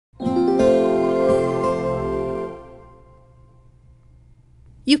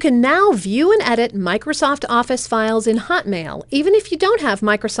You can now view and edit Microsoft Office files in Hotmail, even if you don't have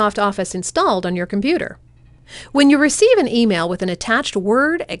Microsoft Office installed on your computer. When you receive an email with an attached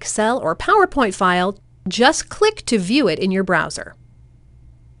Word, Excel, or PowerPoint file, just click to view it in your browser.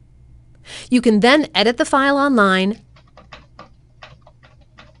 You can then edit the file online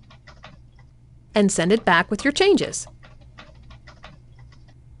and send it back with your changes.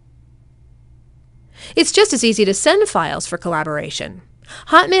 It's just as easy to send files for collaboration.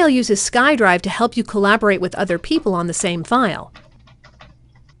 Hotmail uses SkyDrive to help you collaborate with other people on the same file.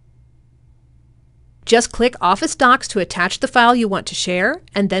 Just click Office Docs to attach the file you want to share,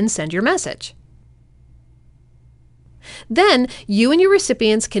 and then send your message. Then, you and your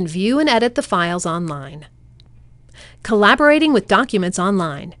recipients can view and edit the files online. Collaborating with documents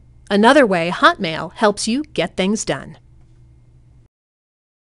online. Another way Hotmail helps you get things done.